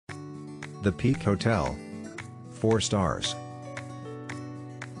The Peak Hotel. 4 stars.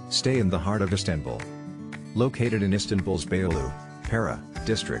 Stay in the heart of Istanbul. Located in Istanbul's Beyoglu, Pera,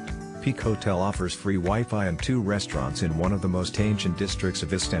 district, Peak Hotel offers free Wi-Fi and 2 restaurants in one of the most ancient districts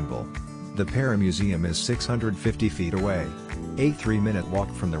of Istanbul. The Pera Museum is 650 feet away. A 3-minute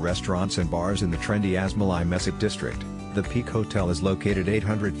walk from the restaurants and bars in the trendy Asmalimescit district. The Peak Hotel is located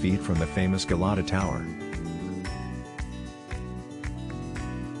 800 feet from the famous Galata Tower.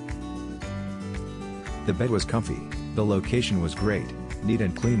 The bed was comfy, the location was great, neat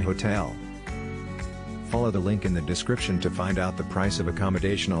and clean hotel. Follow the link in the description to find out the price of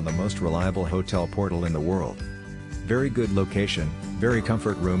accommodation on the most reliable hotel portal in the world. Very good location, very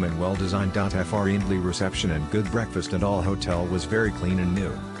comfort room and well-designed. Friendly reception and good breakfast, and all hotel was very clean and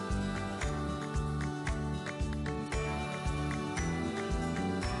new.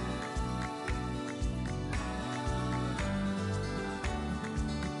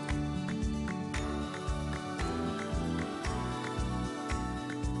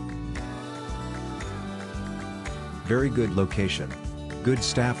 Very good location. Good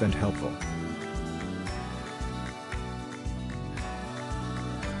staff and helpful.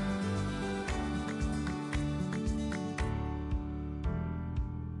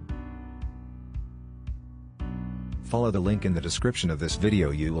 Follow the link in the description of this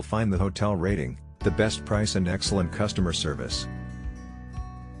video. You will find the hotel rating, the best price and excellent customer service.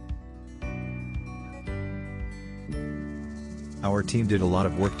 Our team did a lot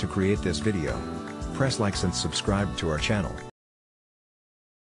of work to create this video. Press like and subscribe to our channel.